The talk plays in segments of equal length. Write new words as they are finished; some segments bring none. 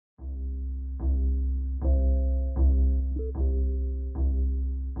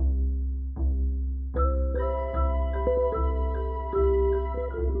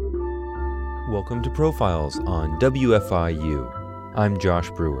Welcome to Profiles on WFIU. I'm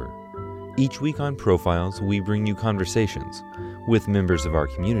Josh Brewer. Each week on Profiles, we bring you conversations with members of our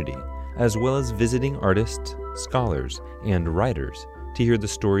community, as well as visiting artists, scholars, and writers to hear the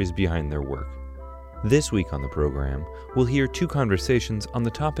stories behind their work. This week on the program, we'll hear two conversations on the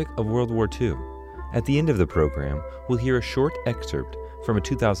topic of World War II. At the end of the program, we'll hear a short excerpt from a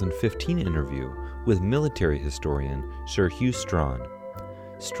 2015 interview with military historian Sir Hugh Strachan.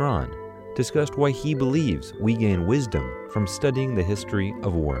 Strachan discussed why he believes we gain wisdom from studying the history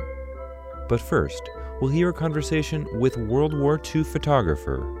of war. But first, we'll hear a conversation with World War II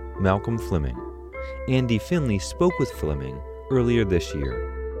photographer Malcolm Fleming. Andy Finley spoke with Fleming earlier this year.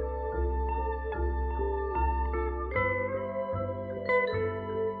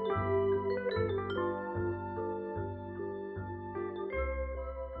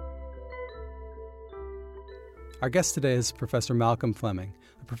 Our guest today is Professor Malcolm Fleming,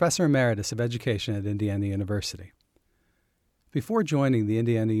 a professor emeritus of education at Indiana University. Before joining the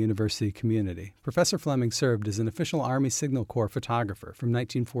Indiana University community, Professor Fleming served as an official Army Signal Corps photographer from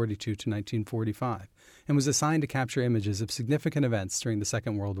 1942 to 1945 and was assigned to capture images of significant events during the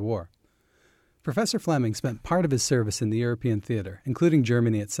Second World War. Professor Fleming spent part of his service in the European theater, including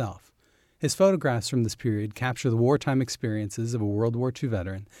Germany itself. His photographs from this period capture the wartime experiences of a World War II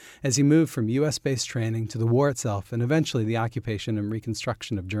veteran as he moved from U.S.-based training to the war itself and eventually the occupation and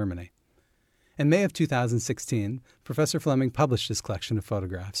reconstruction of Germany. In May of 2016, Professor Fleming published his collection of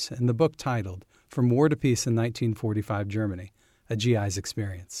photographs in the book titled From War to Peace in 1945 Germany, A GI's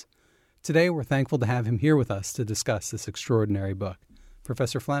Experience. Today, we're thankful to have him here with us to discuss this extraordinary book.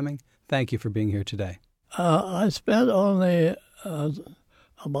 Professor Fleming, thank you for being here today. I spent only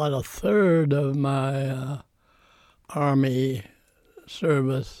about a third of my Army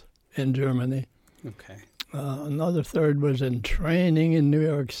service in Germany. Okay. Another third was in training in New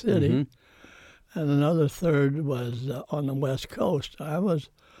York City, and another third was on the West Coast. I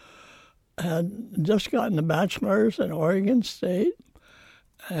had just gotten a bachelor's in Oregon State,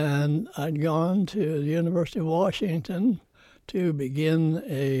 and I'd gone to the University of Washington to begin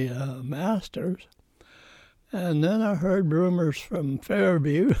a master's. And then I heard rumors from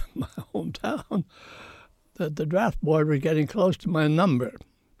Fairview, my hometown, that the draft board was getting close to my number.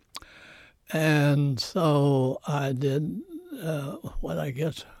 And so I did what I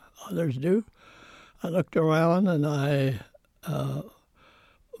guess others do. I looked around and I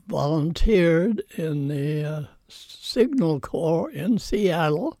volunteered in the Signal Corps in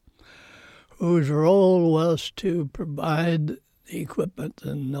Seattle, whose role was to provide the equipment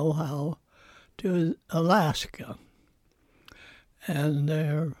and know-how to Alaska. And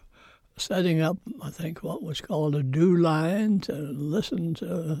they're setting up, I think, what was called a dew line to listen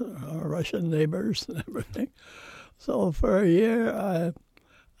to our Russian neighbors and everything. So for a year,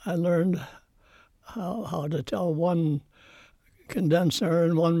 I learned how to tell one condenser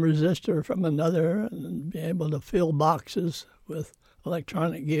and one resistor from another and be able to fill boxes with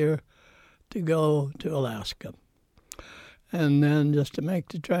electronic gear to go to Alaska. And then just to make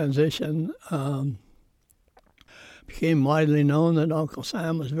the transition, became widely known that Uncle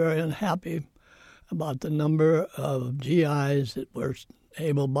Sam was very unhappy about the number of GIs that were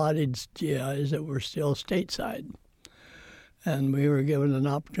able-bodied GIs that were still stateside. And we were given an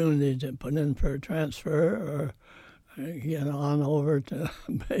opportunity to put in for a transfer or get on over to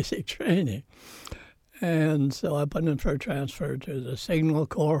basic training. And so I put in for a transfer to the Signal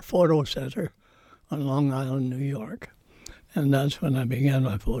Corps Photo Center on Long Island, New York. And that's when I began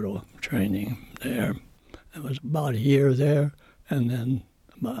my photo training there. It was about a year there, and then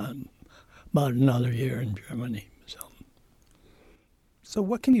about another year in Germany. So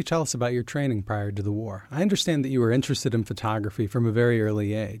what can you tell us about your training prior to the war? I understand that you were interested in photography from a very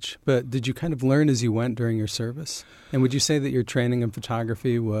early age, but did you kind of learn as you went during your service? And would you say that your training in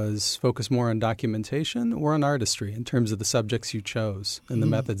photography was focused more on documentation or on artistry in terms of the subjects you chose and the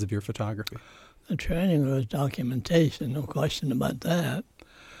methods of your photography? The training was documentation, no question about that.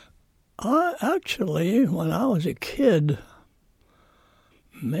 Actually, when I was a kid,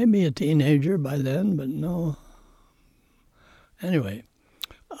 maybe a teenager by then, but no. Anyway,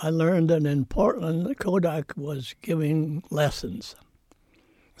 I learned that in Portland, Kodak was giving lessons.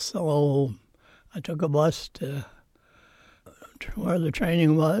 So I took a bus to where the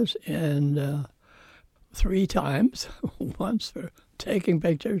training was, and 3 times, once for taking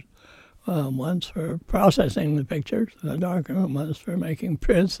pictures, once for processing the pictures in the darkroom, once for making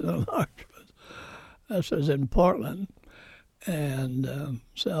prints in the large. This was in Portland. And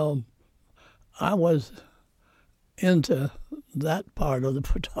so I was into that part of the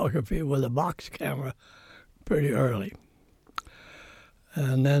photography with a box camera pretty early.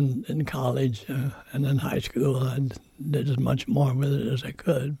 And then in college and in high school, I did as much more with it as I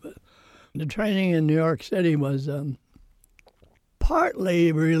could. But the training in New York City was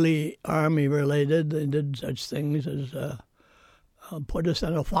partly really Army-related. They did such things as put us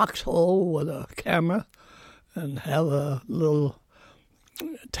in a foxhole with a camera and have a little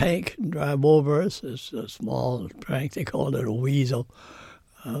tank drive over us. It's a small tank. They called it a weasel.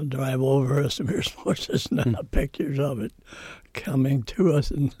 Drive over us, and we were supposed to snap pictures of it coming to us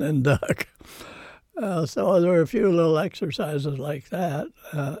and duck. So there were a few little exercises like that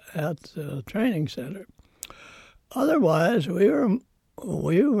at the training center. Otherwise, we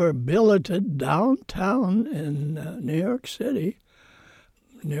were billeted downtown in New York City,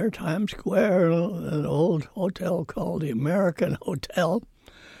 near Times Square, an old hotel called the American Hotel.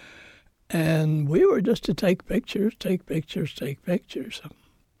 And we were just to take pictures.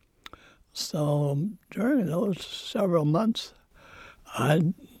 So during those several months,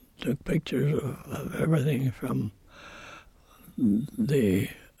 I took pictures of everything from the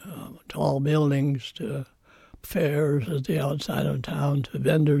tall buildings to fairs at the outside of town to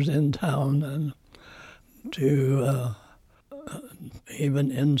vendors in town and to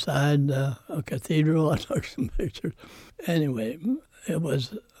even inside a cathedral. I took some pictures. Anyway, it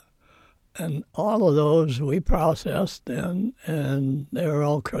was... And all of those we processed then, and they were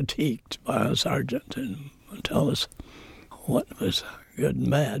all critiqued by a sergeant and would tell us what was good and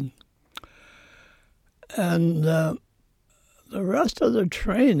bad. And the rest of the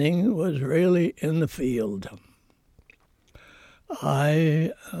training was really in the field.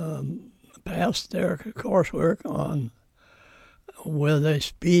 I passed their coursework with a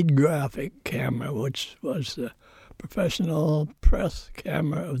speed graphic camera, which was the professional press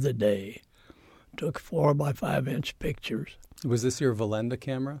camera of the day. Took 4 by 5 inch pictures. Was this your Valenda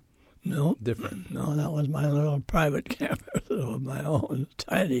camera? No. Different? No, that was my little private camera of my own,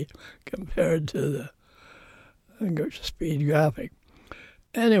 tiny, compared to the speed graphic.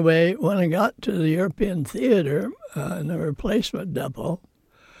 Anyway, when I got to the European Theater in the replacement depot,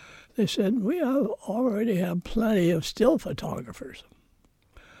 they said, we already have plenty of still photographers.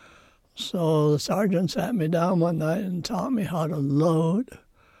 So the sergeant sat me down one night and taught me how to load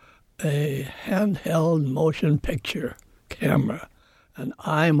a handheld motion picture camera, an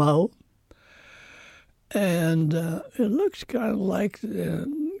IMO. And it looks kind of like the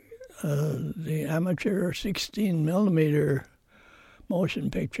amateur 16-millimeter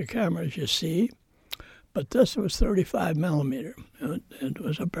motion picture cameras you see, but this was 35 millimeter. It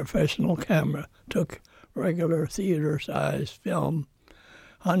was a professional camera. Took regular theater-size film,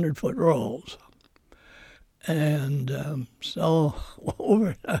 100-foot rolls. And so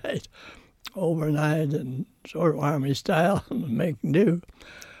overnight, and sort of Army style, make do,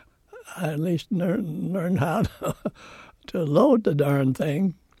 I at least learned how to load the darn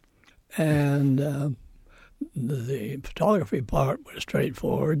thing. And the photography part was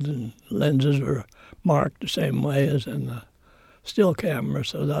straightforward, and lenses were marked the same way as in the still camera,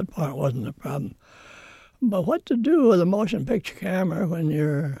 so that part wasn't a problem. But what to do with a motion picture camera when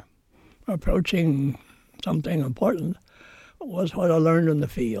you're approaching something important was what I learned in the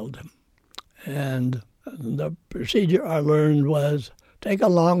field. And the procedure I learned was take a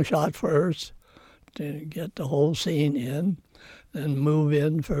long shot first to get the whole scene in, then move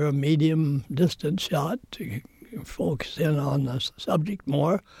in for a medium distance shot to focus in on the subject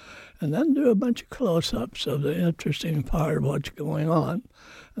more, and then do a bunch of close-ups of the interesting part of what's going on,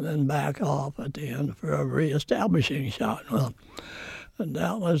 and then back off at the end for a reestablishing shot. Well, and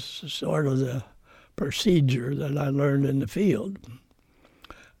that was sort of the procedure that I learned in the field.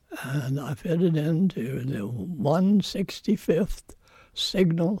 And I fitted into the 165th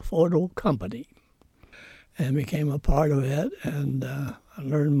Signal Photo Company and became a part of it, and I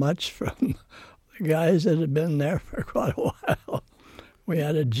learned much from the guys that had been there for quite a while. We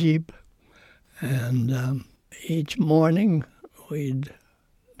had a Jeep, and each morning we'd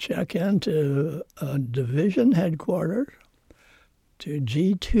check into a division headquarters, to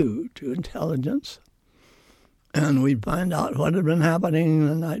G2, to intelligence, and we'd find out what had been happening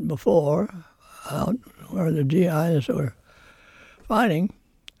the night before out where the GIs were fighting,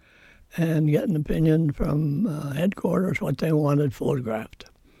 and get an opinion from headquarters what they wanted photographed.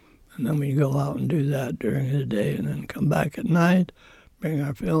 And then we'd go out and do that during the day and then come back at night, bring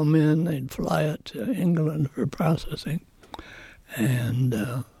our film in. They'd fly it to England for processing. And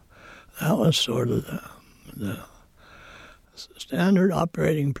that was sort of the standard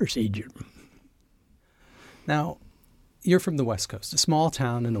operating procedure. Now, you're from the West Coast, a small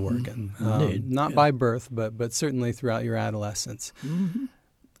town in Oregon. Indeed. Not by birth, but certainly throughout your adolescence. Mm-hmm.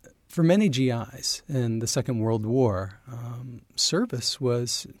 For many GIs in the Second World War, service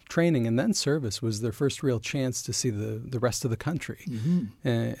was training, and then service was their first real chance to see the rest of the country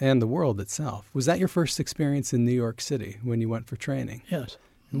and the world itself. Was that your first experience in New York City when you went for training? Yes.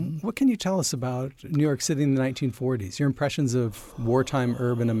 What can you tell us about New York City in the 1940s, your impressions of wartime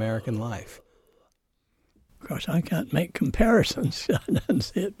urban American life? Of course, I can't make comparisons. I didn't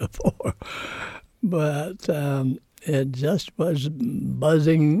see it before. But it just was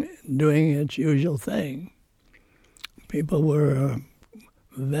buzzing, doing its usual thing. People were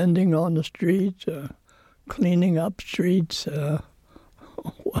vending on the streets, cleaning up streets,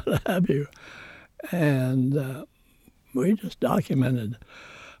 what have you. And we just documented.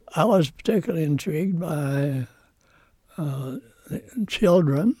 I was particularly intrigued by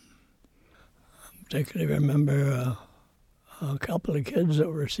children. I particularly remember a couple of kids that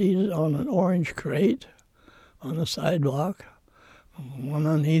were seated on an orange crate on the sidewalk, one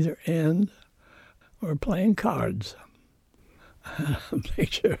on either end, were playing cards. I had a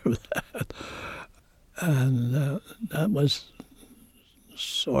picture of that. And that was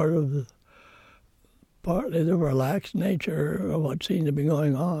sort of partly the relaxed nature of what seemed to be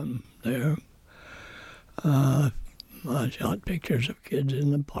going on there. I shot pictures of kids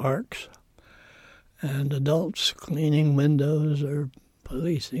in the parks and adults cleaning windows or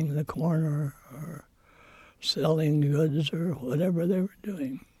policing the corner or selling goods or whatever they were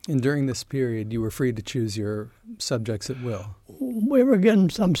doing. And during this period, you were free to choose your subjects at will. We were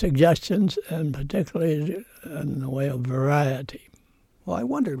given some suggestions, and particularly in the way of variety. Well, I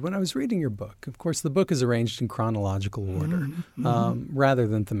wondered, when I was reading your book, of course, the book is arranged in chronological order rather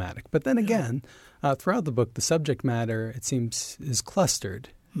than thematic. But then again, throughout the book, the subject matter, it seems, is clustered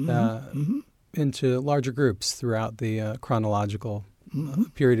into larger groups throughout the chronological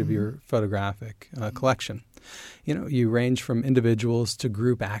period of your photographic collection. You know, you range from individuals to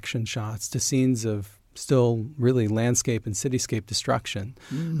group action shots to scenes of still really landscape and cityscape destruction,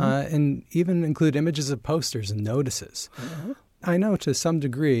 and even include images of posters and notices. I know to some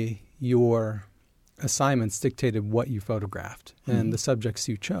degree your assignments dictated what you photographed and the subjects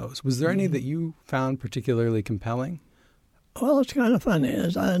you chose. Was there any that you found particularly compelling? Well, it's kind of funny.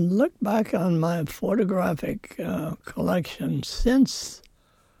 As I look back on my photographic collection since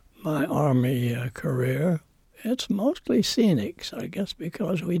my Army career, it's mostly scenics, I guess,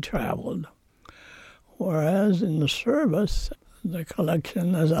 because we traveled. Whereas in the service, the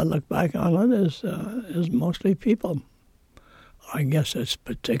collection, as I look back on it, is mostly people. I guess it's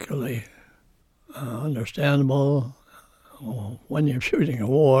particularly understandable. When you're shooting a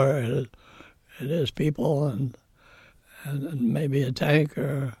war, it is people and maybe a tank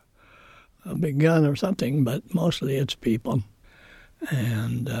or a big gun or something, but mostly it's people.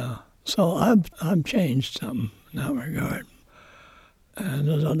 And so I've changed some in that regard. And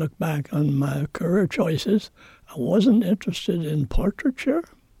as I look back on my career choices, I wasn't interested in portraiture.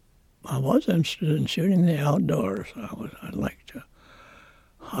 I was interested in shooting the outdoors. I like to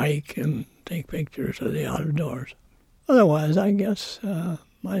hike and take pictures of the outdoors. Otherwise, I guess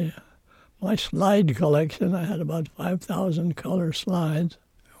my slide collection, I had about 5,000 color slides,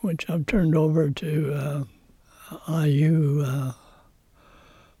 which I've turned over to IU.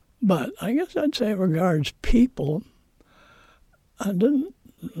 But I guess I'd say regards people, I didn't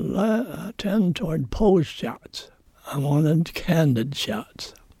tend toward pose shots. I wanted candid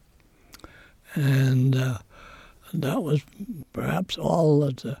shots. And that was perhaps all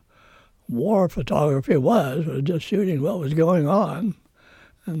that the war photography was just shooting what was going on.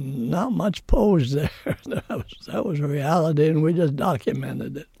 And not much pose there. That was reality, and we just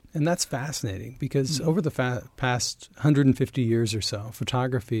documented it. And that's fascinating because over the past 150 years or so,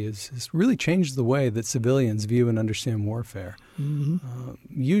 photography has really changed the way that civilians view and understand warfare.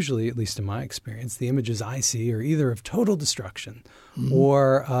 Usually, at least in my experience, the images I see are either of total destruction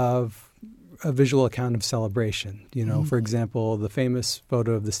or of a visual account of celebration. You know, for example, the famous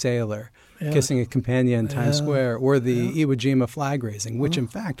photo of the sailor kissing a companion in Times Square, or the Iwo Jima flag raising, which in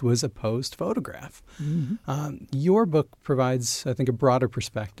fact was a posed photograph. Your book provides, I think, a broader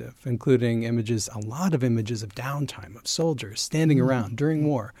perspective, including a lot of images of downtime, of soldiers standing around during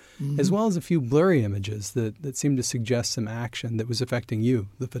war, as well as a few blurry images that seem to suggest some action that was affecting you,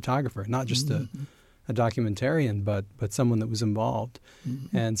 the photographer, not just a documentarian, but someone that was involved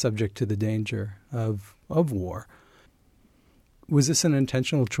and subject to the danger of war. Was this an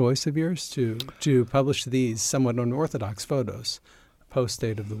intentional choice of yours to publish these somewhat unorthodox photos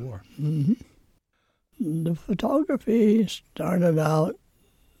post-date of the war? The photography started out,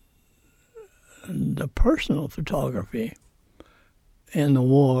 the personal photography in the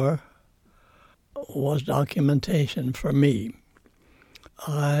war was documentation for me.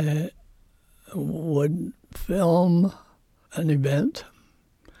 I would film an event,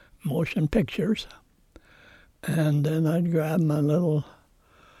 motion pictures, and then I'd grab my little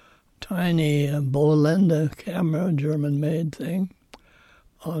tiny Bolenda camera, German-made thing,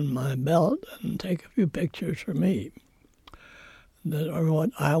 on my belt and take a few pictures for me that are what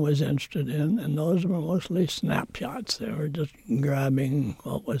I was interested in, and those were mostly snapshots. They were just grabbing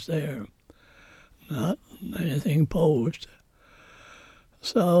what was there, not anything posed.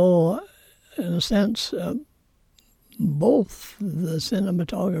 So, in a sense, both the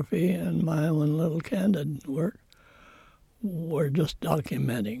cinematography and my own little candid work were just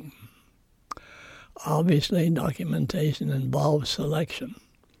documenting. Obviously, documentation involves selection.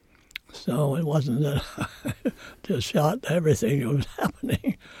 So it wasn't that I just shot everything that was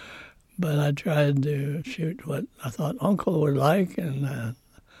happening, but I tried to shoot what I thought Uncle would like and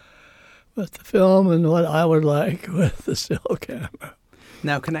with the film and what I would like with the still camera.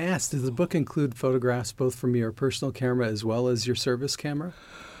 Now, can I ask, does the book include photographs both from your personal camera as well as your service camera?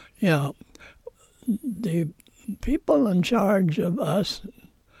 Yeah. The people in charge of us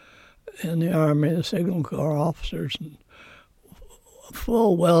in the Army, the Signal Corps officers,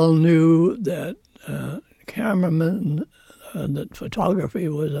 full well knew that cameramen, that photography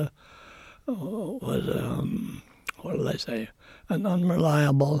was what do they say, an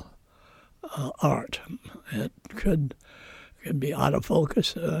unreliable art. It could be out of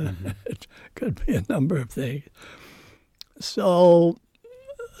focus. It could be a number of things. So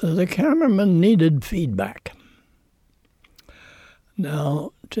the cameraman needed feedback.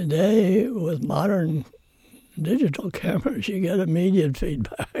 Now, today, with modern digital cameras, you get immediate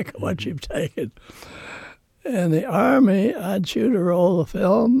feedback of what you've taken. In the Army, I'd shoot a roll of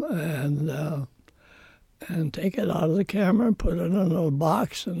film and take it out of the camera, put it in a little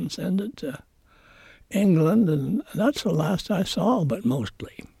box, and send it to England, and that's the last I saw, but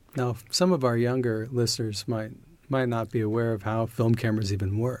mostly. Now, some of our younger listeners might not be aware of how film cameras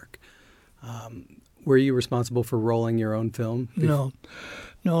even work. Were you responsible for rolling your own film? No,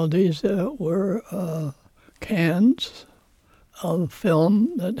 these were cans of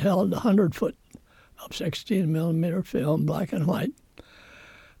film that held 100 foot of 16 millimeter film, black and white,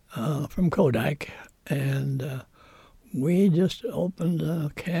 from Kodak, and we just opened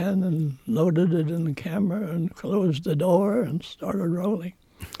a can and loaded it in the camera and closed the door and started rolling.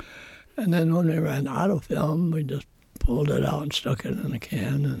 And then when we ran out of film, we just pulled it out and stuck it in a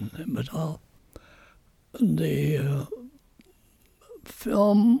can, and it was all. The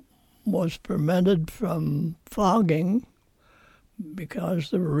film was prevented from fogging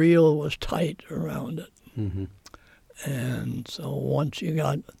because the reel was tight around it. Mm-hmm. And so once you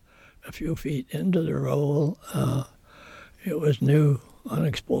got a few feet into the roll, it was new,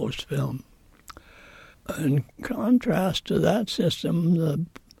 unexposed film. In contrast to that system, the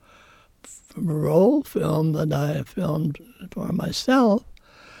roll film that I filmed for myself,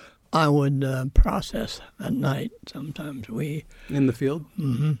 I would process at night. Sometimes we... In the field?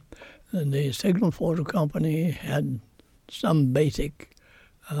 Mm-hmm. And the Signal Photo Company had some basic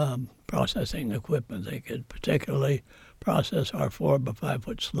processing equipment. They could particularly process our 4x5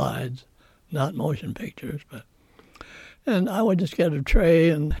 foot slides, not motion pictures, but... And I would just get a tray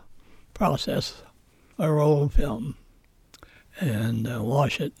and process a roll of film and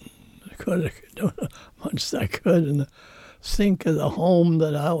wash it. I could do it much as I could in the sink of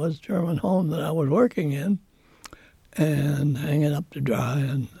the German home that I was working in, and hang it up to dry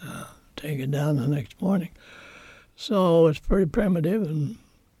and take it down the next morning. So it's pretty primitive, and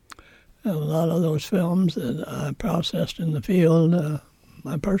a lot of those films that I processed in the field,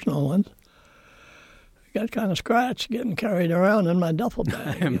 my personal ones, got kind of scratched getting carried around in my duffel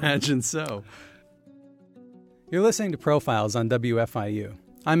bag. I imagine so. You're listening to Profiles on WFIU.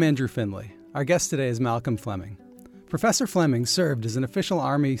 I'm Andrew Findlay. Our guest today is Malcolm Fleming. Professor Fleming served as an official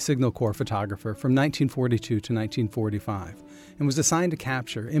Army Signal Corps photographer from 1942 to 1945 and was assigned to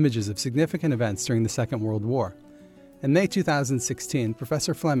capture images of significant events during the Second World War. In May 2016,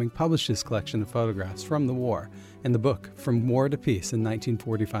 Professor Fleming published his collection of photographs from the war in the book From War to Peace in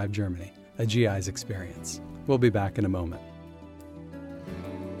 1945 Germany, A GI's Experience. We'll be back in a moment.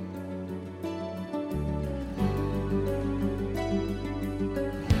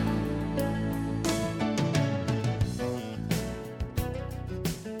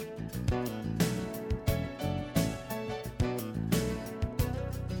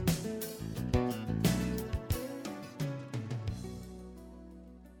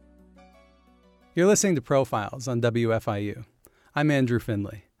 You're listening to Profiles on WFIU. I'm Andrew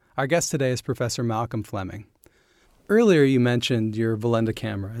Findlay. Our guest today is Professor Malcolm Fleming. Earlier you mentioned your Volenda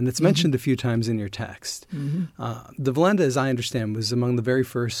camera, and it's mentioned a few times in your text. The Volenda, as I understand, was among the very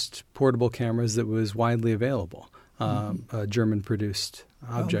first portable cameras that was widely available, a German-produced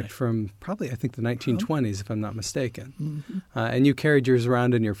object from probably, I think, the 1920s, if I'm not mistaken. And you carried yours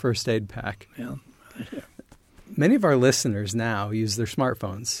around in your first aid pack. Yeah. Many of our listeners now use their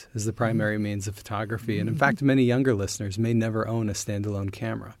smartphones as the primary means of photography, and in fact, many younger listeners may never own a standalone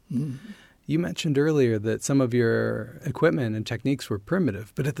camera. You mentioned earlier that some of your equipment and techniques were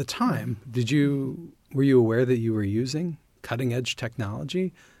primitive, but at the time, were you aware that you were using cutting-edge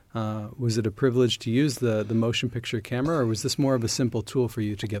technology? Was it a privilege to use the motion picture camera, or was this more of a simple tool for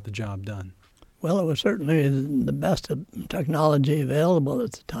you to get the job done? Well, it was certainly the best technology available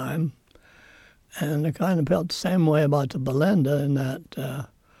at the time. And I kind of felt the same way about the Volenda in that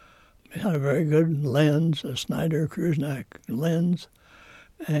it had a very good lens, a Snyder Cruisenac lens,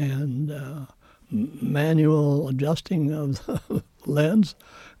 and manual adjusting of the lens,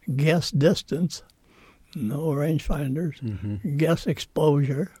 guess distance, no rangefinders, guess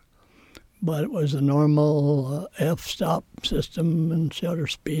exposure, but it was a normal f-stop system and shutter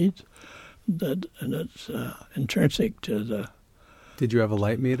speeds that's intrinsic to the... Did you have a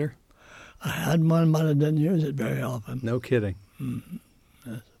light meter? I had one, but I didn't use it very often. No kidding.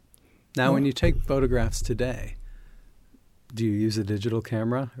 Yes. Now, when you take photographs today, do you use a digital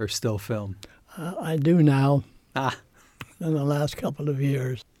camera or still film? I do now. In the last couple of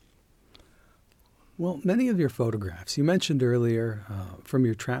years. Well, many of your photographs, you mentioned earlier, from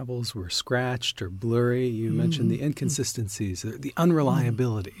your travels were scratched or blurry. You mentioned the inconsistencies, the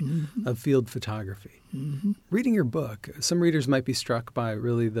unreliability of field photography. Reading your book, some readers might be struck by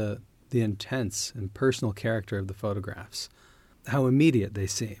really the intense and personal character of the photographs, how immediate they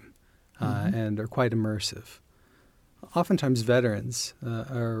seem, and are quite immersive. Oftentimes veterans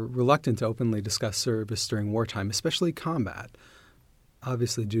are reluctant to openly discuss service during wartime, especially combat,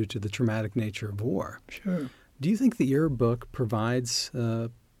 obviously due to the traumatic nature of war. Sure. Do you think that your book provides a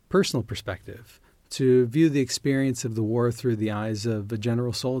personal perspective to view the experience of the war through the eyes of a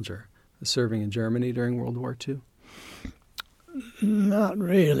general soldier serving in Germany during World War II? Not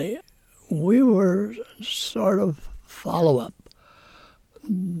really. We were sort of follow-up.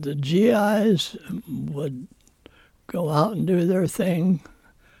 The GIs would go out and do their thing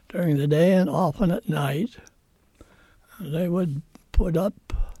during the day and often at night. They would put up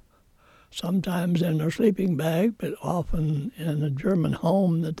sometimes in their sleeping bag, but often in a German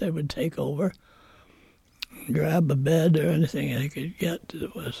home that they would take over, grab a bed or anything they could get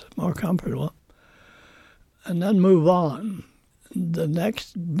that was more comfortable, and then move on. The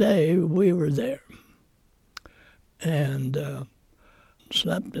next day we were there and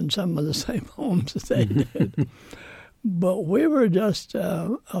slept in some of the same homes that they did. But we were just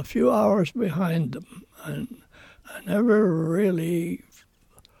a few hours behind them. And I never really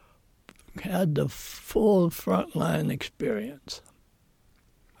had the full frontline experience.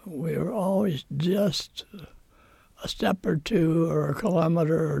 We were always just a step or two or a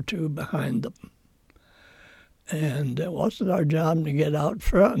kilometer or two behind them. And it wasn't our job to get out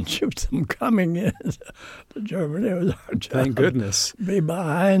front and shoot them coming in to Germany. It was our job. Thank goodness. To be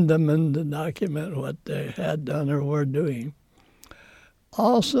behind them and to document what they had done or were doing.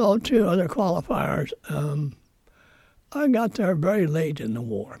 Also, two other qualifiers. I got there very late in the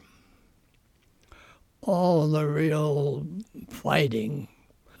war. All the real fighting,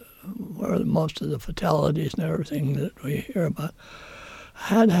 where most of the fatalities and everything that we hear about,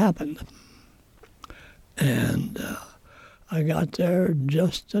 had happened. And I got there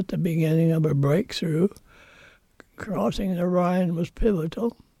just at the beginning of a breakthrough. Crossing the Rhine was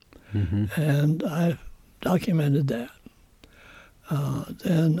pivotal, and I documented that.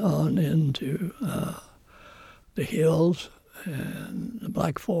 Then on into the hills and the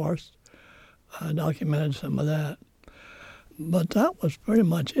Black Forest, I documented some of that. But that was pretty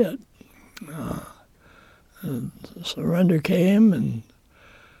much it. The surrender came, and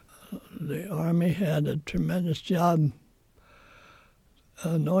the Army had a tremendous job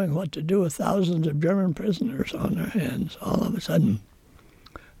knowing what to do with thousands of German prisoners on their hands. All of a sudden,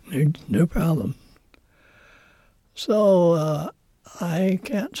 new problem. So I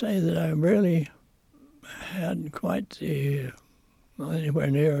can't say that I really had quite anywhere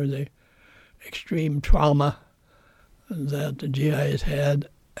near the extreme trauma that the GIs had,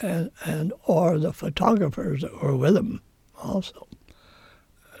 and or the photographers that were with them also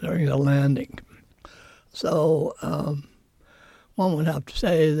during the landing. So one would have to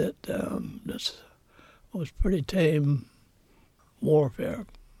say that this was pretty tame warfare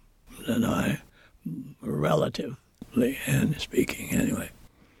that I, relatively and speaking anyway.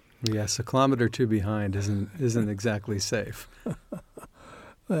 Yes, a kilometer or two behind isn't exactly safe.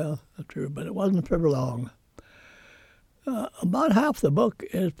 Well, that's true, but it wasn't for long. About half the book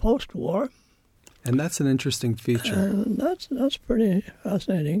is post-war. And that's an interesting feature. And that's pretty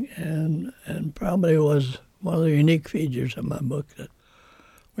fascinating, and probably was one of the unique features of my book, that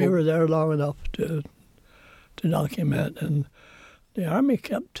we were there long enough to document. And the Army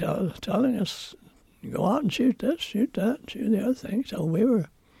kept telling us, go out and shoot this, shoot that, shoot the other thing. So we were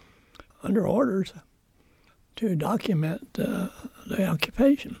under orders to document the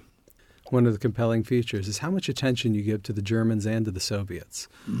occupation. One of the compelling features is how much attention you give to the Germans and to the Soviets.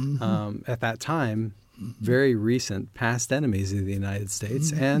 Mm-hmm. At that time, very recent past enemies of the United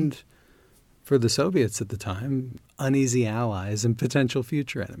States, Mm-hmm. and for the Soviets at the time, uneasy allies and potential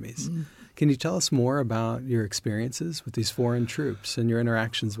future enemies. Mm-hmm. Can you tell us more about your experiences with these foreign troops and your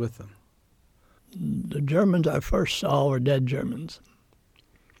interactions with them? The Germans I first saw were dead Germans.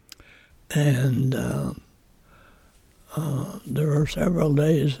 And there were several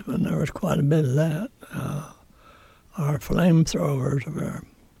days when there was quite a bit of that. Our flamethrowers were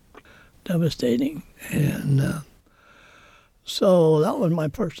devastating. And so that was my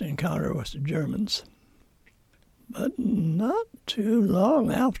first encounter with the Germans. But not too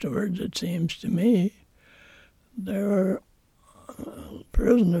long afterwards, it seems to me, there were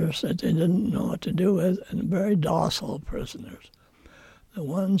prisoners that they didn't know what to do with, and very docile prisoners. The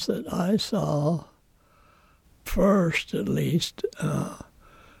ones that I saw first, at least,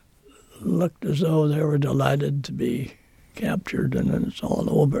 looked as though they were delighted to be captured and then it's all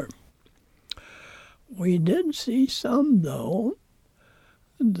over. We did see some, though,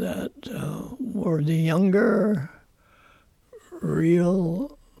 that were the younger,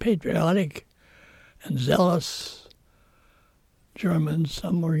 real patriotic and zealous Germans.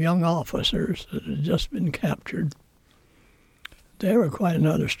 Some were young officers that had just been captured. They were quite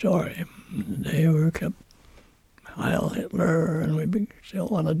another story. They were kept Heil Hitler, and we still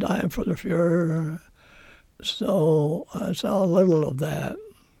want to die for the Fuhrer. So I saw a little of that,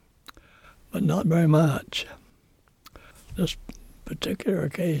 but not very much. This particular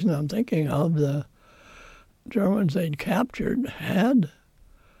occasion I'm thinking of, the Germans they'd captured had,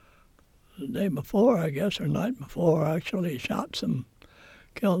 the day before, I guess, or night before, actually killed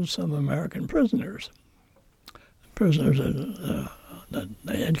some American prisoners that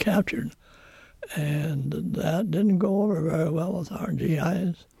they had captured. And that didn't go over very well with our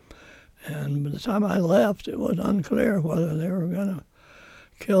GIs. And by the time I left, it was unclear whether they were going to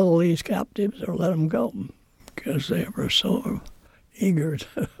kill these captives or let them go, because they were so eager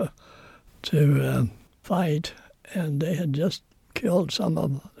to fight, and they had just killed some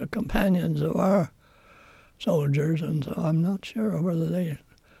of the companions of our soldiers, and so I'm not sure whether they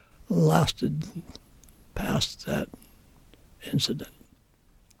lasted past that incident.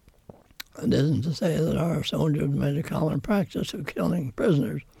 It isn't to say that our soldiers made a common practice of killing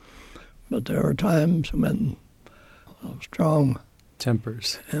prisoners, but there were times when strong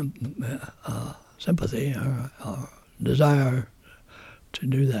tempers and sympathy or desire to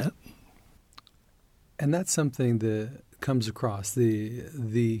do that. And that's something that comes across,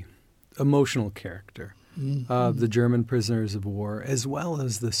 the emotional character of the German prisoners of war, as well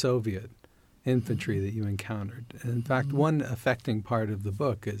as the Soviet infantry that you encountered. And in fact, one affecting part of the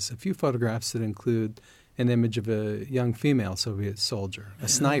book is a few photographs that include an image of a young female Soviet soldier, a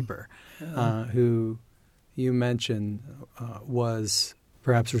sniper, who you mentioned was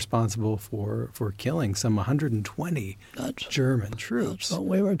perhaps responsible for killing some 120 German troops. That's what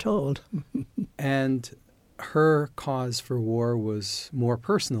we were told. And her cause for war was more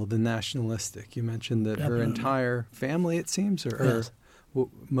personal than nationalistic. You mentioned that her entire family, it seems, or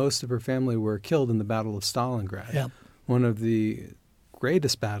most of her family were killed in the Battle of Stalingrad. Yep. One One of the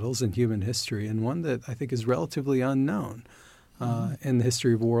greatest battles in human history, and one that I think is relatively unknown in the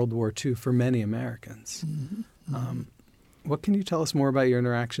history of World War II for many Americans. What can you tell us more about your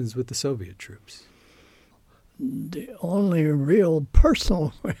interactions with the Soviet troops? The only real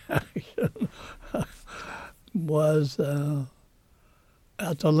personal reaction was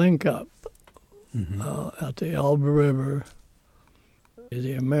at the link-up at the Elbe River.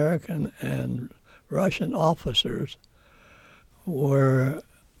 The American and Russian officers were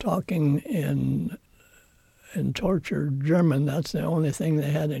talking in tortured German. That's the only thing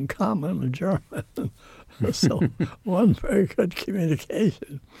they had in common with German. So one very good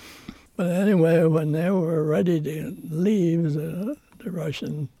communication. But anyway, when they were ready to leave, the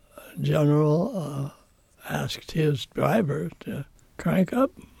Russian general asked his driver to crank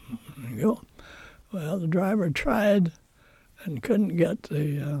up and go. Well, the driver tried and couldn't get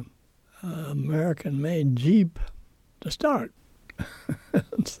the American-made Jeep to start.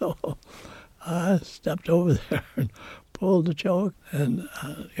 So I stepped over there and pulled the choke and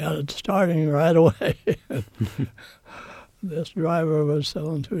got it starting right away. This driver was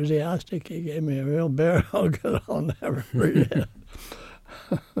so enthusiastic, he gave me a real bear hug that I'll never forget.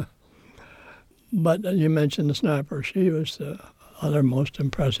 But you mentioned the sniper. She was the other most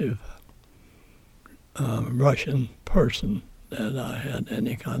impressive Russian person that I had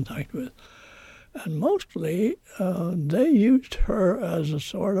any contact with. And mostly they used her as a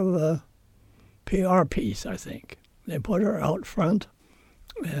sort of a PR piece, I think. They put her out front,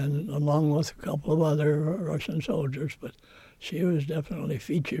 and along with a couple of other Russian soldiers, but she was definitely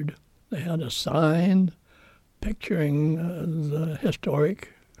featured. They had a sign picturing the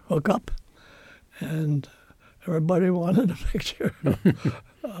historic hookup, and everybody wanted a picture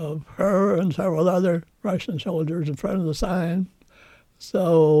of her and several other Russian soldiers in front of the sign.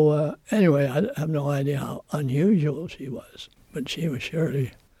 So anyway, I have no idea how unusual she was, but she was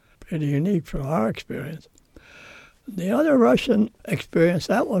surely pretty unique from our experience. The other Russian experience,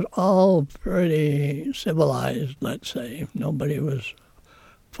 that was all pretty civilized, let's say. Nobody was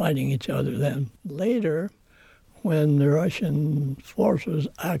fighting each other then. Later, when the Russian forces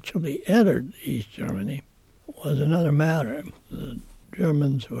actually entered East Germany, was another matter. The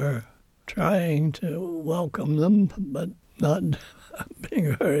Germans were trying to welcome them, but not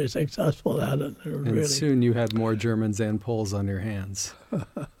being very successful at it. And really, soon you had more Germans and Poles on your hands.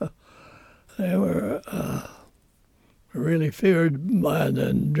 they were really feared by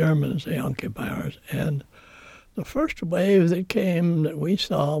the Germans, the occupiers. And the first wave that came that we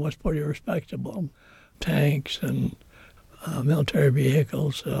saw was pretty respectable. Tanks and military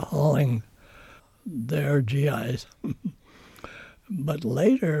vehicles hauling their GIs. But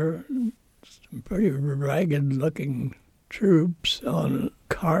later, some pretty ragged-looking troops on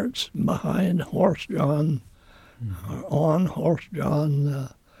carts behind horse-drawn or on horse-drawn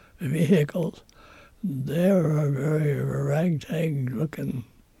vehicles. They were a very ragtag-looking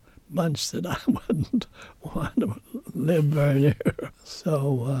bunch that I wouldn't want to live very near.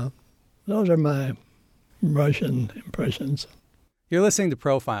 So those are my Russian impressions. You're listening to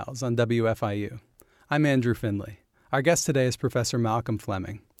Profiles on WFIU. I'm Andrew Findlay. Our guest today is Professor Malcolm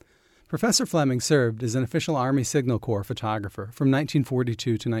Fleming. Professor Fleming served as an official Army Signal Corps photographer from 1942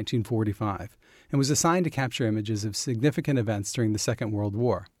 to 1945 and was assigned to capture images of significant events during the Second World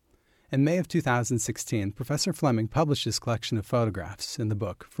War. In May of 2016, Professor Fleming published his collection of photographs in the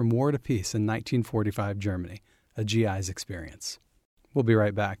book From War to Peace in 1945 Germany, A GI's Experience. We'll be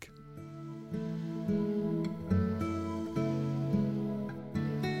right back.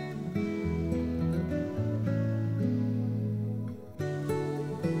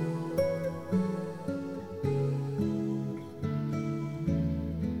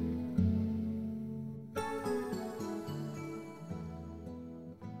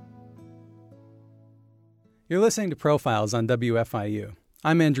 You're listening to Profiles on WFIU.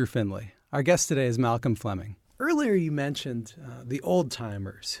 I'm Andrew Findlay. Our guest today is Malcolm Fleming. Earlier you mentioned the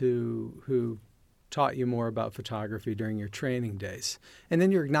old-timers who taught you more about photography during your training days. And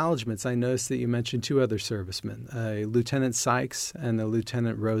in your acknowledgments, I noticed that you mentioned two other servicemen, a Lieutenant Sykes and a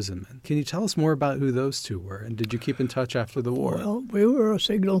Lieutenant Rosenman. Can you tell us more about who those two were, and did you keep in touch after the war? Well, we were a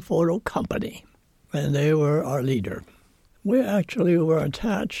signal photo company, and they were our leader. We actually were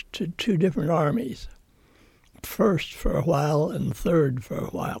attached to two different armies. First for a while and third for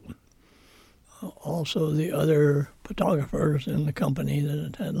a while. Also, the other photographers in the company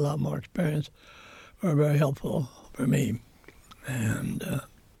that had a lot more experience were very helpful for me. And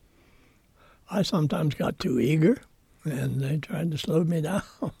I sometimes got too eager, and they tried to slow me down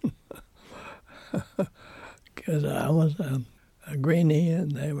because I was a greenie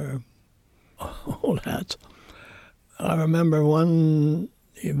and they were old hats. I remember one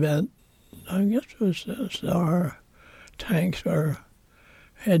event, I guess it was as our tanks were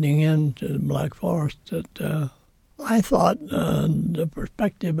heading into the Black Forest, that I thought the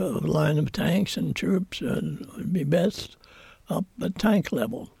perspective of a line of tanks and troops would be best up at tank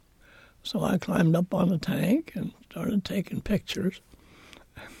level. So I climbed up on the tank and started taking pictures.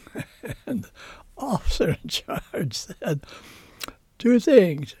 And the officer in charge said two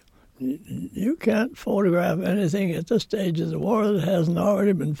things. You can't photograph anything at this stage of the war that hasn't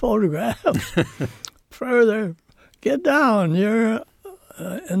already been photographed. Further, get down. You're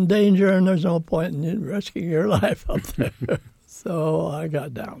in danger, and there's no point in risking your life up there. So I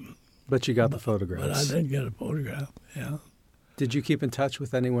got down. But you got the photographs. But I did get a photograph, yeah. Did you keep in touch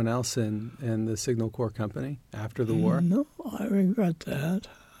with anyone else in the Signal Corps company after the war? No, I regret that.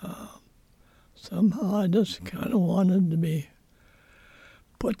 Somehow I just kind of wanted to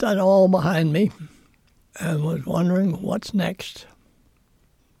put that all behind me and was wondering what's next.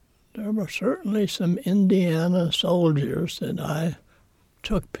 there were certainly some Indiana soldiers that I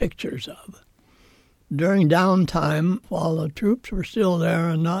took pictures of. During downtime, while the troops were still there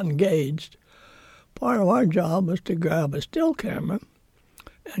and not engaged, part of our job was to grab a still camera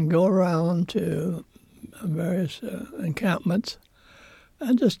and go around to various encampments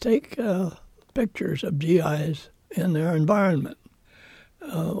and just take pictures of GIs in their environment.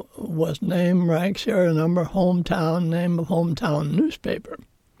 Was name, rank, serial number, hometown, name of hometown newspaper.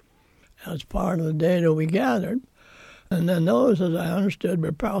 As part of the data we gathered. And then those, as I understood,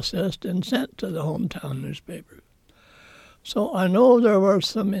 were processed and sent to the hometown newspapers. So I know there were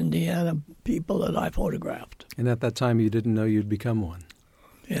some Indiana people that I photographed. And at that time, you didn't know you'd become one.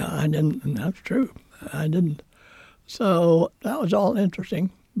 Yeah, I didn't, and that's true. I didn't. So that was all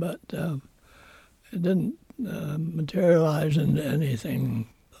interesting, but it didn't materialize into anything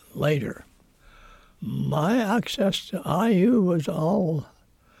later. My access to IU was all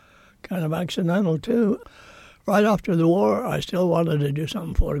kind of accidental, too. Right after the war, I still wanted to do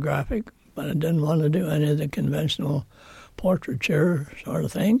something photographic, but I didn't want to do any of the conventional portraiture sort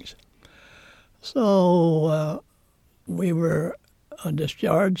of things. So we were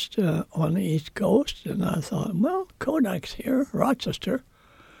discharged on the East Coast, and I thought, well, Kodak's here, Rochester.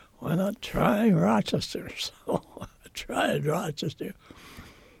 Why not try Rochester? So I tried Rochester,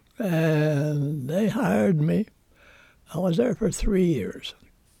 and they hired me. I was there for 3 years,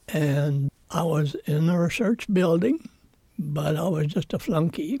 and I was in the research building, but I was just a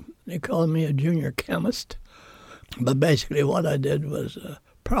flunky. They called me a junior chemist. But basically what I did was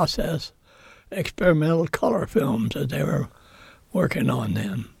process experimental color films that they were working on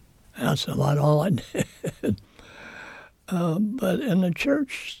then. That's about all I did. But in the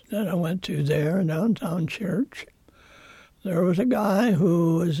church that I went to there, downtown church, there was a guy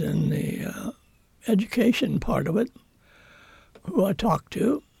who was in the education part of it, who I talked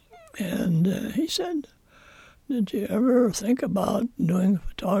to. And he said, did you ever think about doing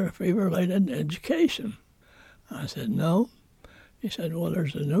photography related to education? I said, no. He said, well,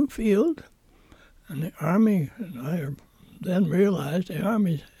 there's a new field. And the Army, and I then realized the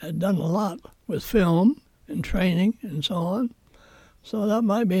Army had done a lot with film and training and so on. So that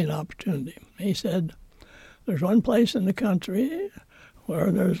might be an opportunity. He said, there's one place in the country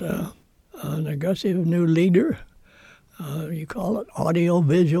where there's an aggressive new leader. You call it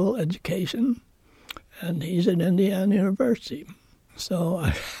audio-visual education, and he's at Indiana University. So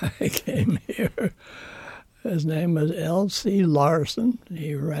I came here. His name was L.C. Larson.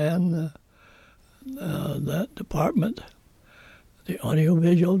 He ran that department, the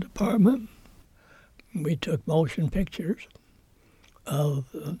audio-visual department. We took motion pictures of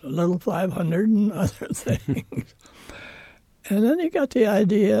the Little 500 and other things. And then he got the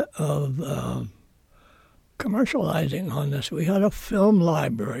idea of commercializing on this. We had a film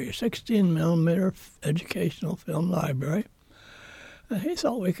library, 16-millimeter educational film library, and he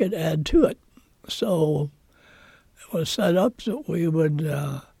thought we could add to it. So it was set up so we would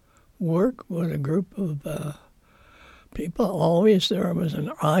work with a group of people. Always there was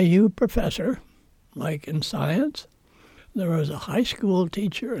an IU professor, like in science. There was a high school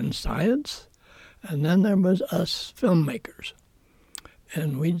teacher in science, and then there was us filmmakers.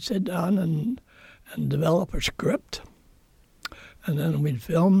 And we'd sit down and develop a script, and then we'd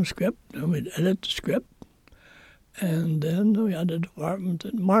film the script, and we'd edit the script, and then we had a department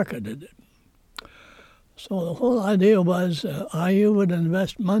that marketed it. So the whole idea was IU would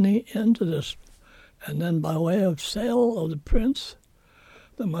invest money into this, and then by way of sale of the prints,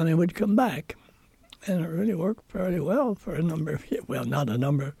 the money would come back. And it really worked fairly well for a number of years. Well, not a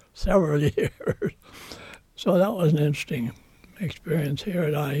number, several years. So that was an interesting experience here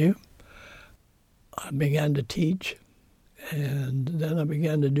at IU. I began to teach, and then I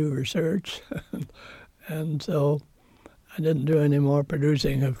began to do research. And so I didn't do any more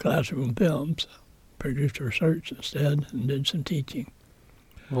producing of classroom films. Produced research instead and did some teaching.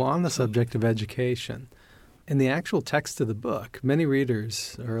 Well, on the subject of education, in the actual text of the book, many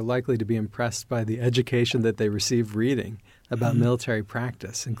readers are likely to be impressed by the education that they receive reading about military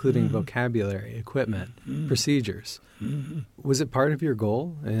practice, including vocabulary, equipment, procedures. Was it part of your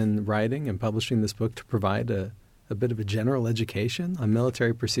goal in writing and publishing this book to provide a bit of a general education on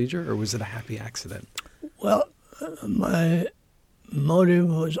military procedure, or was it a happy accident? Well, my motive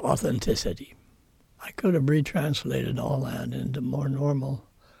was authenticity. I could have retranslated all that into more normal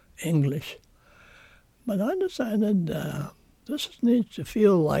English. But I decided this needs to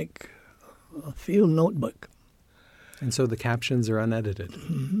feel like a field notebook. And so the captions are unedited.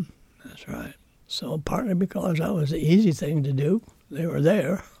 Mm-hmm. That's right. So partly because that was the easy thing to do, they were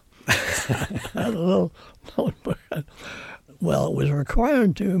there. I had a little notebook. Well, it was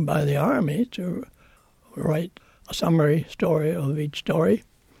required to by the Army to write a summary story of each story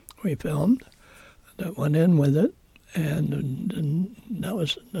we filmed that went in with it, and that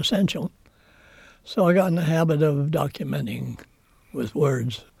was essential. So I got in the habit of documenting with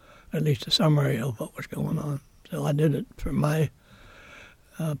words, at least a summary of what was going on. So I did it for my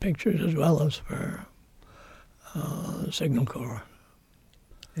pictures as well as for Signal Corps.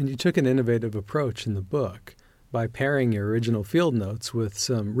 And you took an innovative approach in the book by pairing your original field notes with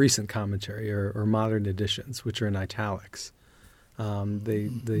some recent commentary or modern editions, which are in italics.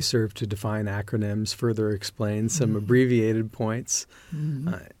 They serve to define acronyms, further explain some abbreviated points.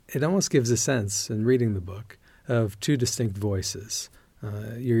 It almost gives a sense, in reading the book, of two distinct voices,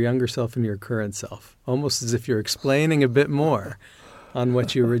 your younger self and your current self, almost as if you're explaining a bit more on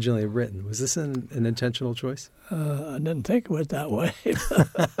what you originally had written. Was this an intentional choice? I didn't think of it that way.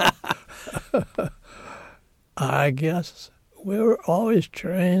 I guess we were always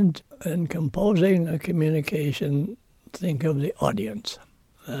trained in composing a communication, think of the audience.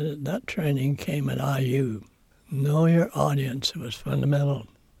 That training came at IU. Know your audience was fundamental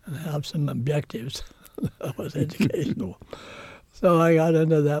and have some objectives. That was educational. So I got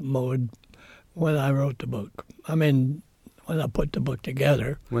into that mode when I wrote the book. I mean, when I put the book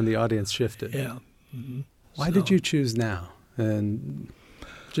together. When the audience shifted. Yeah. Mm-hmm. Why did you choose now, and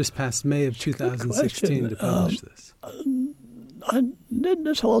just past May of 2016, to publish this? I did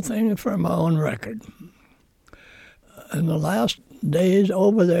this whole thing for my own record. In the last days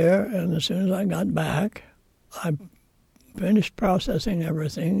over there, and as soon as I got back, I finished processing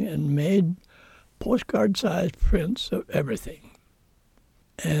everything and made postcard-sized prints of everything.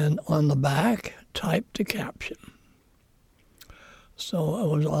 And on the back, typed a caption. So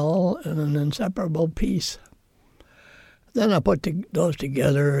it was all in an inseparable piece. Then I put those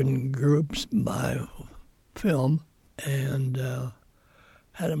together in groups by film and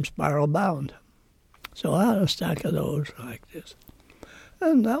had them spiral bound. So I had a stack of those like this.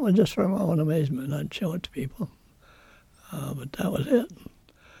 And that was just for my own amazement. I'd show it to people. But that was it.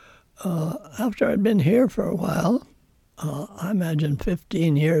 After I'd been here for a while, I imagine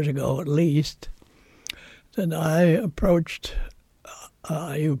 15 years ago at least, that I approached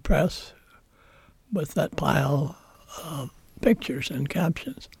IU Press with that pile of pictures and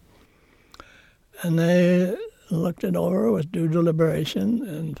captions. And they looked it over with due deliberation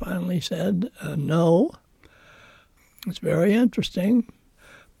and finally said, no, it's very interesting,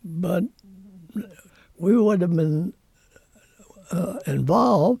 but we would have been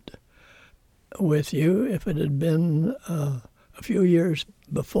involved with you if it had been a few years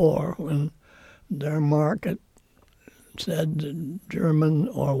before, when their market said that German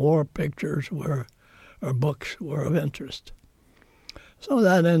or war pictures or books were of interest. So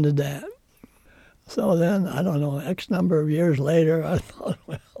that ended that. So then, I don't know, X number of years later, I thought,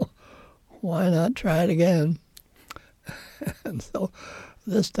 well, why not try it again? And so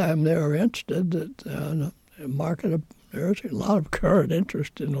this time they were interested that the market, there's a lot of current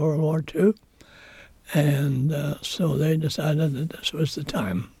interest in World War II. And so they decided that this was the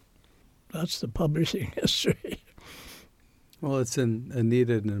time. That's the publishing history. Well, it's a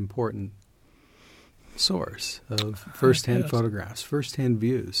needed and important source of first-hand photographs, first-hand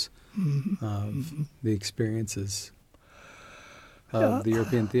views of the experiences of the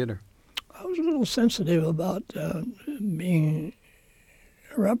European theater. I was a little sensitive about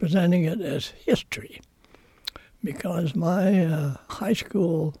representing it as history, because my high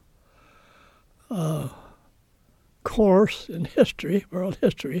school course in history, world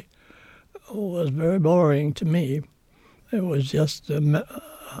history, was very boring to me. It was just,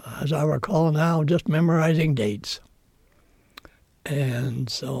 as I recall now, just memorizing dates. And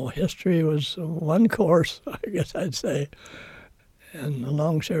so history was one course, I guess I'd say, and a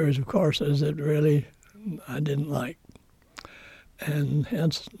long series of courses that really I didn't like, and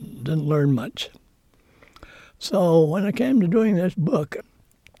hence didn't learn much. So when I came to doing this book,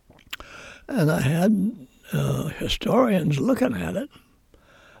 and I had historians looking at it,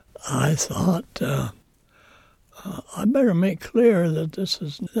 I thought I better make clear that this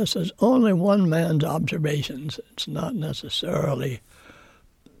is only one man's observations. It's not necessarily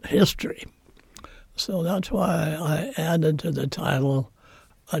history. So that's why I added to the title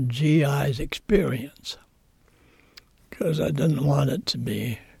A GI's Experience, because I didn't want it to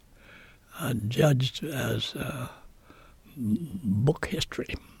be judged as book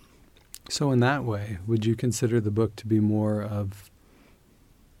history. So in that way, would you consider the book to be more of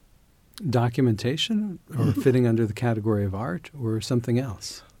documentation, or fitting under the category of art, or something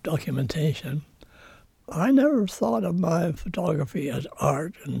else? Documentation. I never thought of my photography as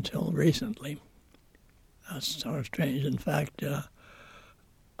art until recently. That's sort of strange. In fact,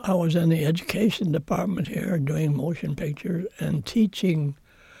 I was in the education department here doing motion pictures and teaching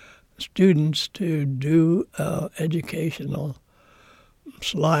students to do educational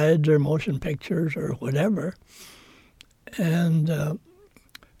slides or motion pictures or whatever. And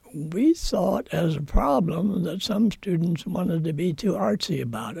we saw it as a problem that some students wanted to be too artsy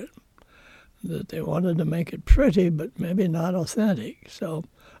about it, that they wanted to make it pretty but maybe not authentic. So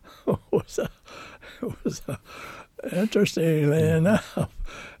it was interestingly enough,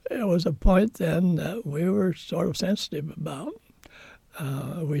 it was a point then that we were sort of sensitive about.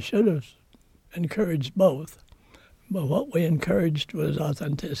 We should have encouraged both, but what we encouraged was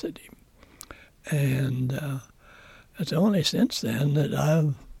authenticity. And it's only since then that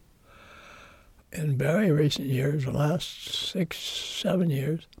I've, in very recent years, the last 6-7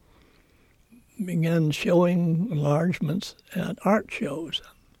 years, began showing enlargements at art shows.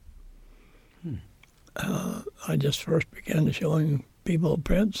 I just first began showing people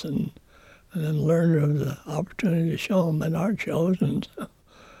prints and then learned of the opportunity to show them at art shows and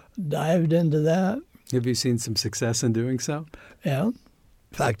dived into that. Have you seen some success in doing so? Yeah. In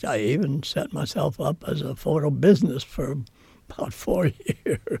fact, I even set myself up as a photo business for about 4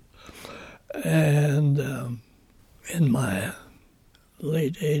 years. And in my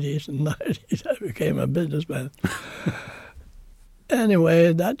late 80s and 90s, I became a businessman.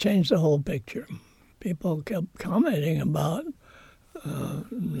 Anyway, that changed the whole picture. People kept commenting about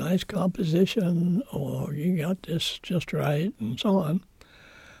nice composition, or you got this just right, and so on.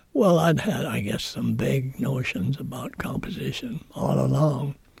 Well, I'd had, I guess, some vague notions about composition all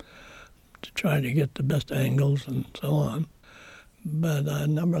along to try to get the best angles and so on. But I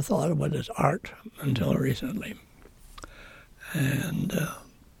never thought of it as art until recently. And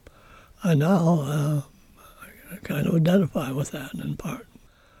I now kind of identify with that in part.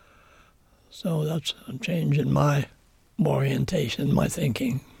 So that's a change in my orientation, my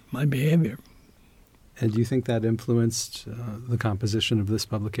thinking, my behavior. And do you think that influenced the composition of this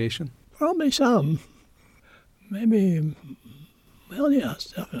publication? Probably some. Maybe, well,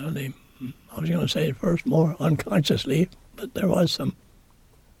 yes, definitely. I was going to say at first more unconsciously, but there was some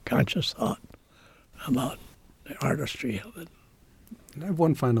conscious thought about the artistry of it. I have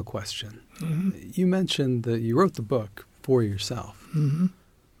one final question. Mm-hmm. You mentioned that you wrote the book for yourself. Mm-hmm.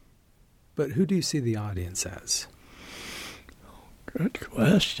 But who do you see the audience as? Good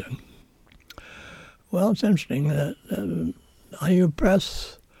question. Well, it's interesting that IU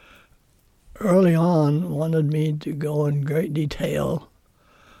Press early on wanted me to go in great detail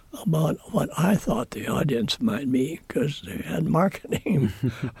about what I thought the audience might be, because they had marketing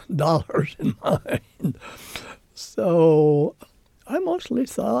dollars in mind. So I mostly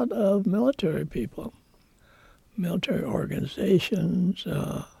thought of military people, military organizations.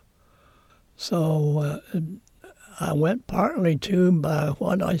 So I went partly too by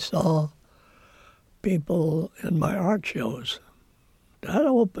what I saw people in my art shows. That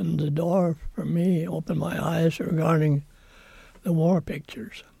opened the door for me, opened my eyes regarding the war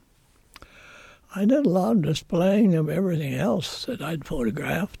pictures. I did a lot of displaying of everything else that I'd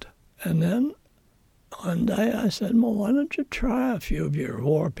photographed. And then one day I said, well, why don't you try a few of your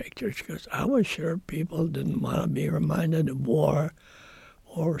war pictures? Because I was sure people didn't want to be reminded of war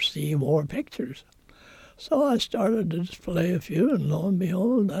or see war pictures. So I started to display a few, and lo and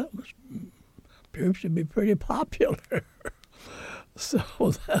behold, that proved to be pretty popular. So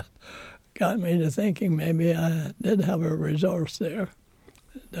that got me to thinking maybe I did have a resource there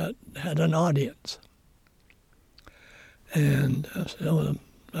that had an audience. And so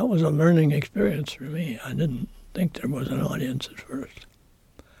that was a learning experience for me. I didn't think there was an audience at first.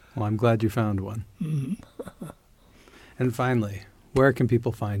 Well, I'm glad you found one. Mm-hmm. And finally, where can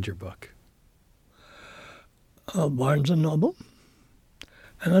people find your book? Barnes & Noble,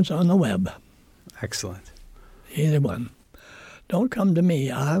 and it's on the web. Excellent. Either one. Don't come to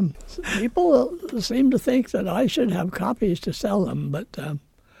me. People seem to think that I should have copies to sell them, but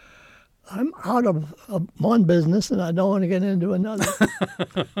I'm out of one business and I don't want to get into another.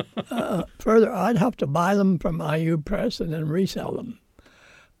 Further, I'd have to buy them from IU Press and then resell them.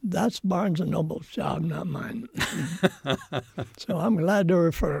 That's Barnes & Noble's job, not mine. So I'm glad to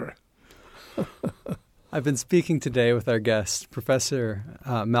refer. I've been speaking today with our guest, Professor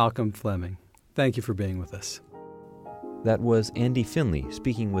Malcolm Fleming. Thank you for being with us. That was Andy Finley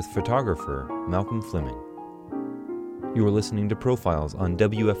speaking with photographer Malcolm Fleming. You are listening to Profiles on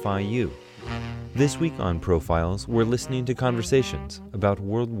WFIU. This week on Profiles, we're listening to conversations about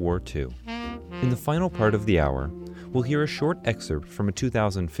World War II. In the final part of the hour, we'll hear a short excerpt from a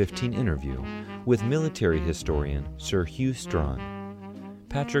 2015 interview with military historian Sir Hugh Strachan.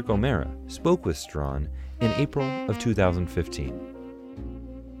 Patrick O'Mara, spoke with Strawn in April of 2015.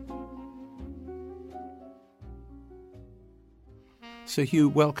 So, Hugh,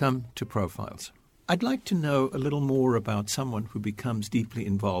 welcome to Profiles. I'd like to know a little more about someone who becomes deeply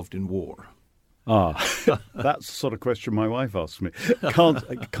involved in war. That's the sort of question my wife asks me.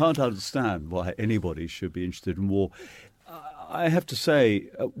 Can't understand why anybody should be interested in war. I have to say,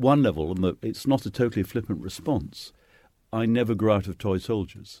 at one level, and it's not a totally flippant response, I never grew out of toy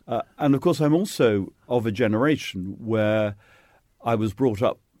soldiers. And, of course, I'm also of a generation where I was brought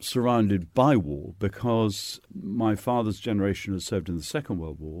up surrounded by war because my father's generation had served in the Second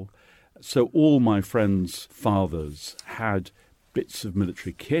World War. So all my friends' fathers had bits of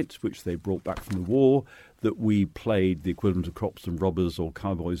military kit which they brought back from the war that we played the equivalent of Cops and Robbers or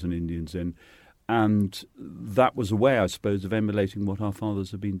Cowboys and Indians in. And that was a way, I suppose, of emulating what our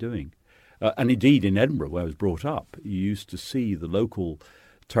fathers had been doing. And indeed, in Edinburgh, where I was brought up, you used to see the local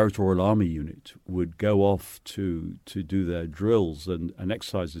Territorial Army unit would go off to do their drills and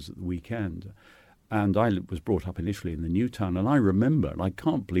exercises at the weekend. And I was brought up initially in the New Town, and I remember, and I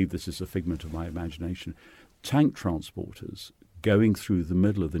can't believe this is a figment of my imagination, tank transporters going through the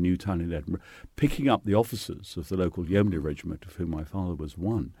middle of the New Town in Edinburgh, picking up the officers of the local yeomanry regiment, of whom my father was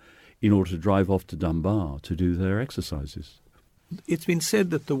one, in order to drive off to Dunbar to do their exercises. It's been said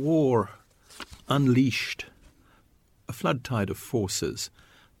that the war unleashed a flood tide of forces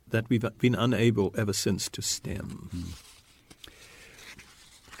that we've been unable ever since to stem.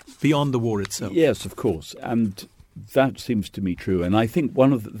 Beyond the war itself. Yes, of course. And that seems to me true. And I think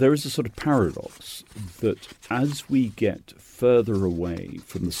there is a sort of paradox that as we get further away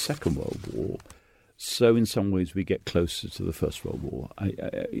from the Second World War, so in some ways we get closer to the First World War.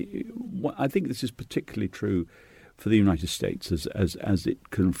 I think this is particularly true for the United States as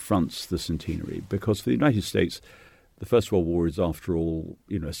it confronts the centenary, because for the United States, the First World War is, after all,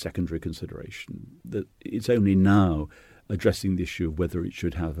 a secondary consideration. That it's only now addressing the issue of whether it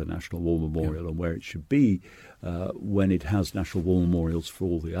should have a National War Memorial and where it should be when it has National War Memorials for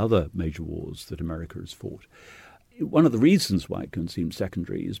all the other major wars that America has fought. One of the reasons why it can seem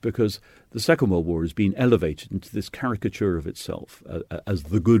secondary is because the Second World War has been elevated into this caricature of itself as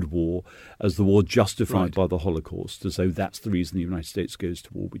the good war, as the war justified by the Holocaust, as though that's the reason the United States goes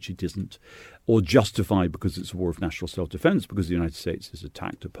to war, which it isn't, or justified because it's a war of national self-defense because the United States is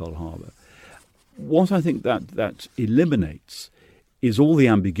attacked at Pearl Harbor. What I think that eliminates is all the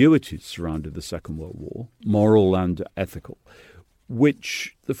ambiguities surrounding the Second World War, moral and ethical,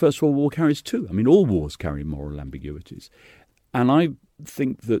 which the First World War carries too. I mean, all wars carry moral ambiguities. And I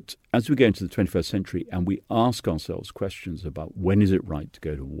think that as we go into the 21st century and we ask ourselves questions about when is it right to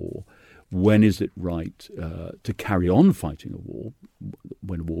go to war, when is it right to carry on fighting a war,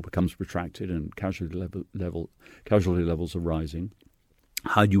 when a war becomes protracted and casualty levels are rising,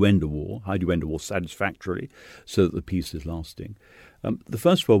 how do you end a war? How do you end a war satisfactorily so that the peace is lasting? The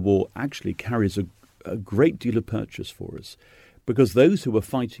First World War actually carries a great deal of purchase for us, because those who were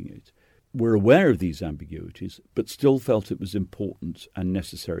fighting it were aware of these ambiguities, but still felt it was important and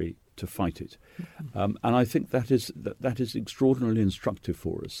necessary to fight it. And I think that is extraordinarily instructive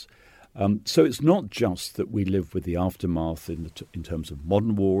for us. So it's not just that we live with the aftermath in terms of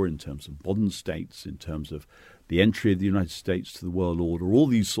modern war, in terms of modern states, in terms of the entry of the United States to the world order, all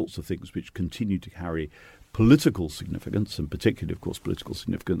these sorts of things which continue to carry political significance, and particularly, of course, political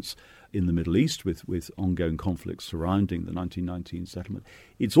significance in the Middle East with ongoing conflicts surrounding the 1919 settlement.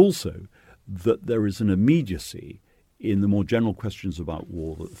 It's also that there is an immediacy in the more general questions about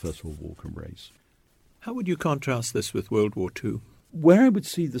war that the First World War can raise. How would you contrast this with World War II? Where I would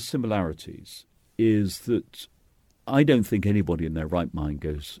see the similarities is that I don't think anybody in their right mind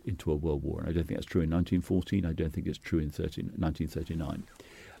goes into a world war. And I don't think that's true in 1914. I don't think it's true in 1939.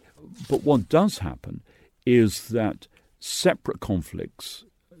 But what does happen is that separate conflicts,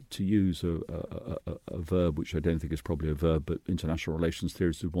 to use a verb which I don't think is probably a verb, but international relations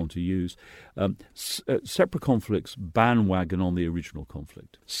theorists would want to use, separate conflicts bandwagon on the original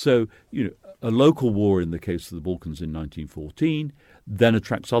conflict. So, a local war in the case of the Balkans in 1914 then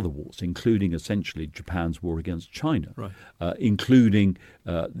attracts other wars, including essentially Japan's war against China, including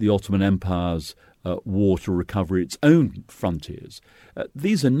the Ottoman Empire's war to recover its own frontiers.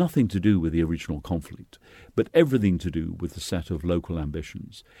 These are nothing to do with the original conflict, but everything to do with the set of local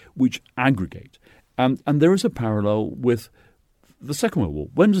ambitions which aggregate. And there is a parallel with the Second World War.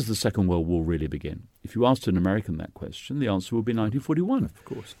 When does the Second World War really begin? If you asked an American that question, the answer would be 1941. Of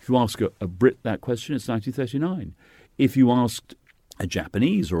course. If you ask a Brit that question, it's 1939. If you asked a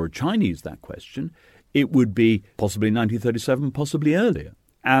Japanese or a Chinese that question, it would be possibly 1937, possibly earlier.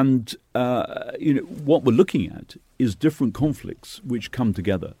 And what we're looking at is different conflicts which come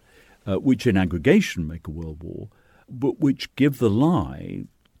together, which in aggregation make a world war, but which give the lie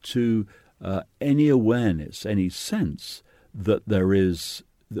to any awareness, any sense that there is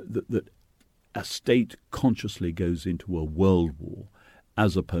that a state consciously goes into a world war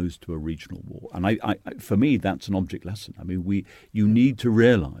as opposed to a regional war. And for me, that's an object lesson. I mean, you need to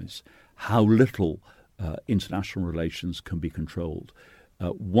realize how little international relations can be controlled.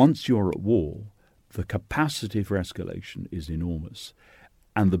 Once you're at war, the capacity for escalation is enormous.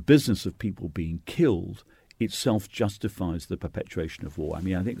 And the business of people being killed itself justifies the perpetuation of war. I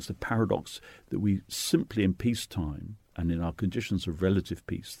mean, I think it's a paradox that we simply in peacetime and in our conditions of relative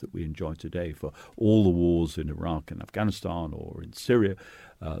peace that we enjoy today for all the wars in Iraq and Afghanistan or in Syria,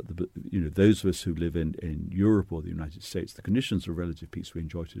 those of us who live in Europe or the United States, the conditions of relative peace we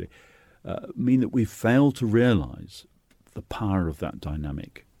enjoy today mean that we fail to realize the power of that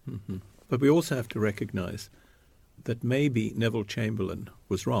dynamic. Mm-hmm. But we also have to recognize that maybe Neville Chamberlain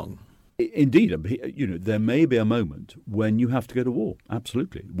was wrong. Indeed, there may be a moment when you have to go to war.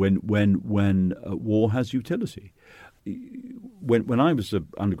 Absolutely, when war has utility. When I was an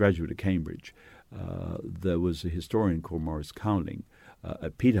undergraduate at Cambridge, there was a historian called Maurice Cowling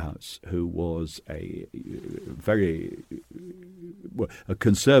at Peterhouse who was a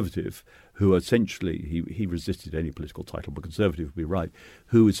conservative who essentially he resisted any political title, but conservative would be right,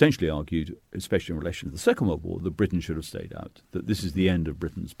 who essentially argued, especially in relation to the Second World War, that Britain should have stayed out, that this is the end of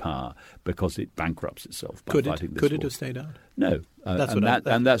Britain's power because it bankrupts itself by fighting this war. Could it have stayed out? No,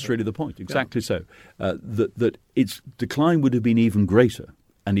 that's really the point. Exactly so. That its decline would have been even greater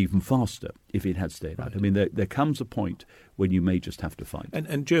and even faster if it had stayed out. I mean, there comes a point when you may just have to fight.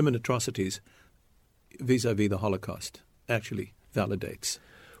 And German atrocities vis-à-vis the Holocaust actually validates.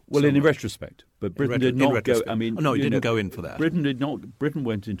 Well, in retrospect, but Britain did not go. I mean, no, it didn't go in for that. Britain did not. Britain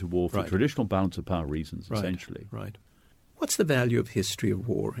went into war for traditional balance of power reasons, essentially. Right. What's the value of history of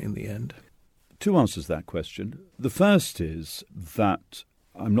war in the end? Two answers to that question. The first is that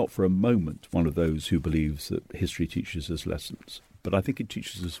I'm not for a moment one of those who believes that history teaches us lessons, but I think it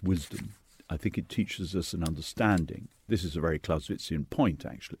teaches us wisdom. I think it teaches us an understanding. This is a very Clausewitzian point,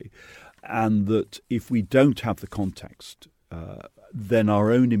 actually, and that if we don't have the context, then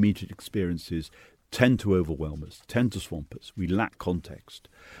our own immediate experiences tend to overwhelm us, tend to swamp us. We lack context.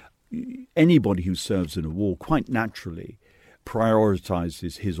 Anybody who serves in a war quite naturally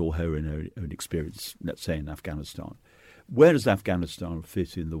prioritizes his or her own experience, let's say in Afghanistan. Where does Afghanistan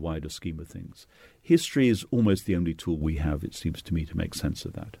fit in the wider scheme of things? History is almost the only tool we have, it seems to me, to make sense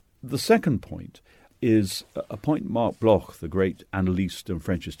of that. The second point is a point Marc Bloch, the great analyst and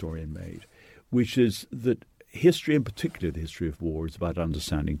French historian, made, which is that history, in particular the history of war, is about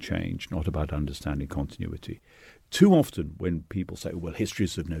understanding change, not about understanding continuity. Too often when people say, well, history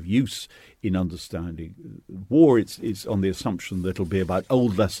is of no use in understanding war, it's on the assumption that it'll be about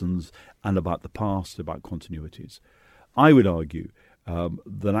old lessons and about the past, about continuities. I would argue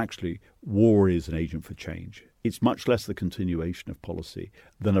that actually war is an agent for change. It's much less the continuation of policy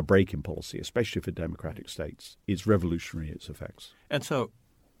than a break in policy, especially for democratic states. It's revolutionary in its effects. And so,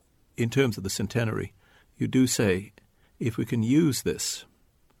 in terms of the centenary, you do say, if we can use this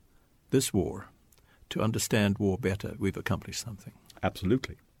war, to understand war better, we've accomplished something.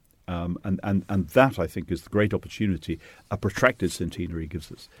 Absolutely. And that, I think, is the great opportunity a protracted centenary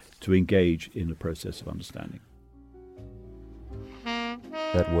gives us to engage in the process of understanding.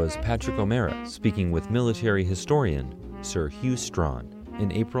 That was Patrick O'Meara speaking with military historian Sir Hugh Strachan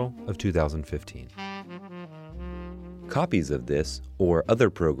in April of 2015. Copies of this or other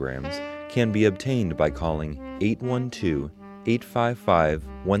programs can be obtained by calling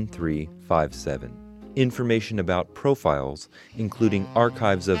 812-855-1357. Information about Profiles, including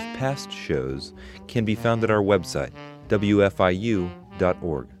archives of past shows, can be found at our website,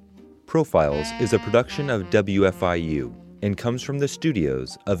 wfiu.org. Profiles is a production of WFIU and comes from the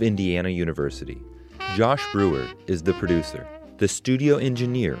studios of Indiana University. Josh Brewer is the producer. The studio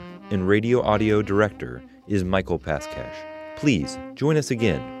engineer and radio audio director is Michael Paskash. Please join us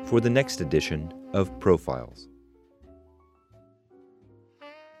again for the next edition of Profiles.